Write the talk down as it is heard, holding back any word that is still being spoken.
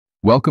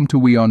Welcome to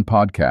WION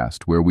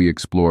Podcast, where we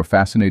explore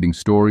fascinating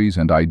stories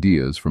and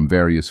ideas from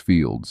various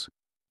fields.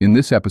 In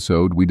this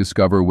episode, we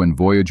discover when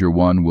Voyager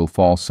 1 will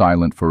fall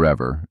silent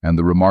forever and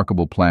the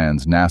remarkable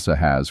plans NASA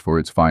has for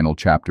its final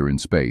chapter in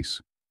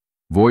space.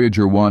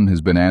 Voyager 1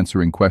 has been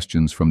answering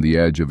questions from the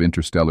edge of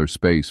interstellar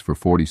space for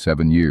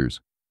 47 years,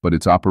 but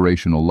its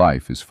operational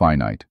life is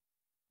finite.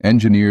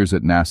 Engineers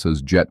at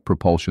NASA's Jet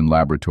Propulsion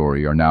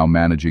Laboratory are now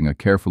managing a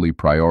carefully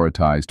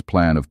prioritized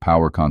plan of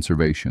power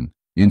conservation,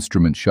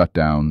 instrument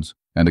shutdowns,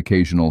 and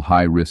occasional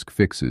high-risk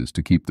fixes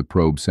to keep the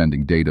probe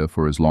sending data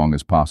for as long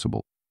as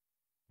possible.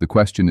 The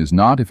question is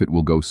not if it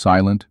will go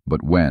silent,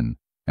 but when,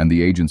 and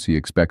the agency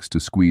expects to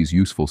squeeze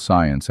useful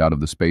science out of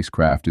the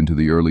spacecraft into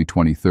the early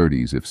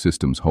 2030s if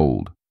systems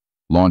hold.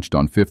 Launched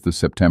on 5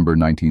 September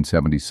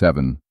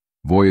 1977,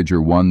 Voyager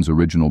 1's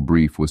original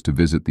brief was to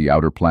visit the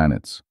outer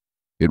planets.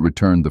 It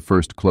returned the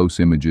first close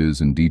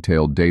images and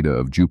detailed data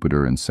of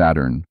Jupiter and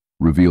Saturn,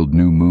 revealed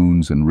new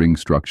moons and ring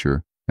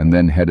structure, and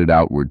then headed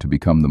outward to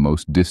become the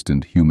most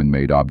distant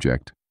human-made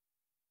object.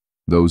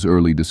 Those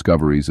early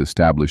discoveries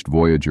established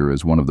Voyager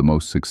as one of the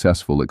most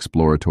successful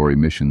exploratory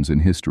missions in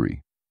history.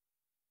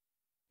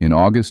 In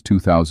August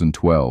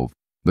 2012,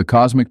 the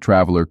cosmic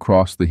traveler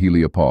crossed the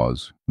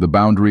heliopause, the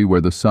boundary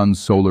where the sun's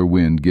solar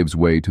wind gives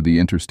way to the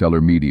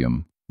interstellar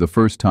medium, the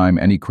first time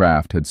any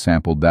craft had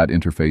sampled that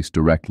interface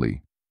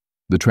directly.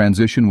 The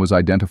transition was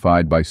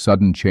identified by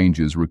sudden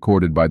changes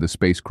recorded by the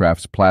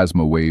spacecraft's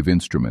plasma wave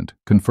instrument,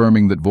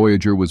 confirming that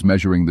Voyager was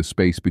measuring the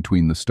space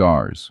between the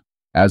stars.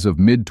 As of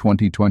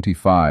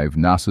mid-2025,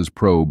 NASA's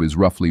probe is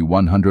roughly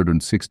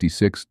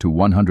 166 to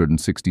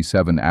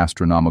 167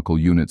 astronomical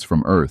units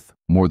from Earth,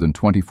 more than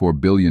 24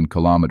 billion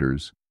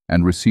kilometers,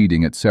 and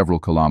receding at several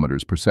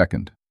kilometers per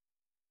second.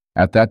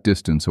 At that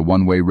distance, a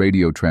one-way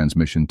radio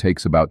transmission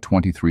takes about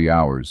 23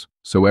 hours,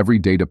 so every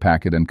data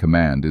packet and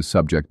command is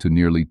subject to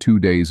nearly 2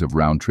 days of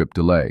round-trip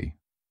delay.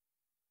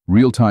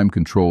 Real-time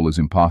control is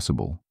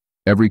impossible.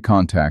 Every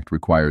contact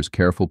requires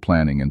careful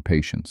planning and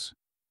patience.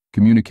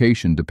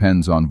 Communication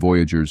depends on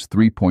Voyager's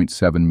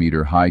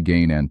 3.7-meter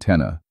high-gain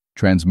antenna,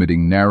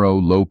 transmitting narrow,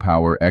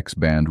 low-power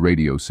X-band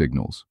radio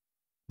signals.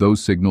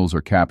 Those signals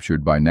are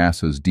captured by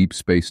NASA's Deep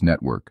Space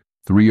Network,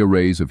 3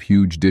 arrays of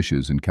huge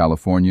dishes in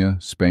California,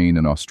 Spain,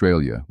 and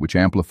Australia, which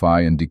amplify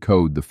and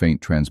decode the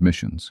faint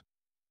transmissions.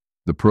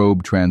 The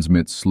probe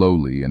transmits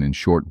slowly and in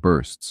short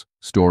bursts,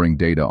 storing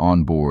data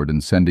on board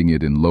and sending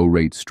it in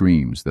low-rate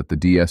streams that the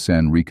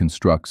DSN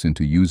reconstructs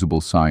into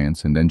usable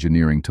science and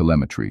engineering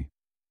telemetry.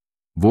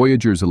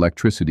 Voyager's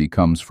electricity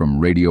comes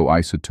from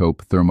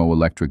radioisotope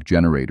thermoelectric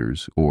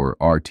generators, or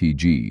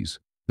RTGs,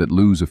 that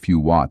lose a few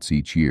watts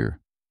each year.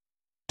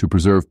 To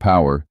preserve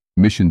power,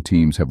 mission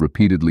teams have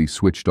repeatedly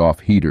switched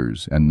off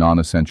heaters and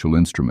non-essential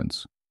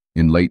instruments.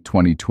 In late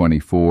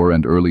 2024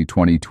 and early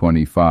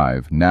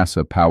 2025,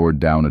 NASA powered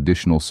down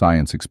additional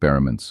science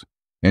experiments.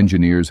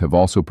 Engineers have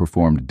also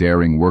performed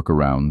daring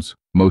workarounds,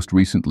 most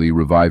recently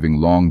reviving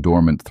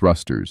long-dormant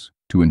thrusters,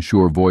 to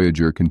ensure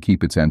Voyager can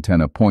keep its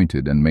antenna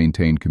pointed and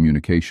maintain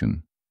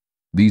communication.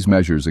 These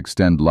measures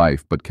extend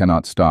life but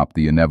cannot stop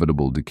the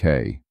inevitable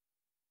decay.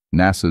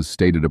 NASA's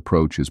stated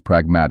approach is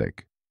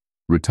pragmatic.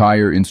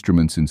 Retire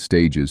instruments in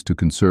stages to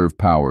conserve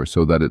power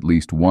so that at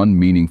least one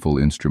meaningful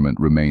instrument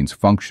remains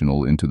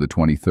functional into the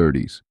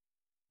 2030s.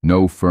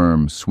 No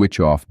firm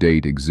switch-off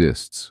date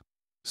exists.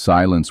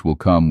 Silence will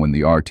come when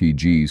the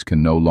RTGs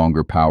can no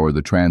longer power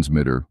the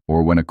transmitter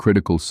or when a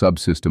critical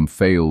subsystem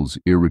fails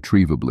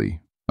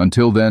irretrievably.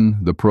 Until then,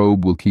 the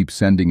probe will keep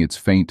sending its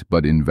faint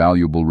but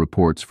invaluable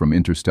reports from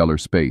interstellar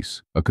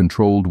space, a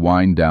controlled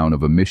wind-down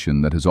of a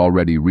mission that has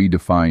already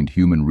redefined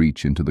human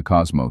reach into the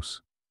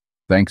cosmos.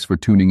 Thanks for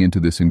tuning into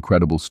this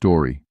incredible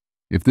story.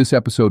 If this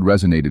episode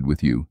resonated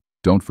with you,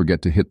 don't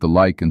forget to hit the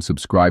like and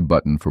subscribe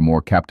button for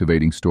more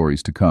captivating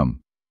stories to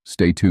come.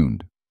 Stay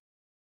tuned.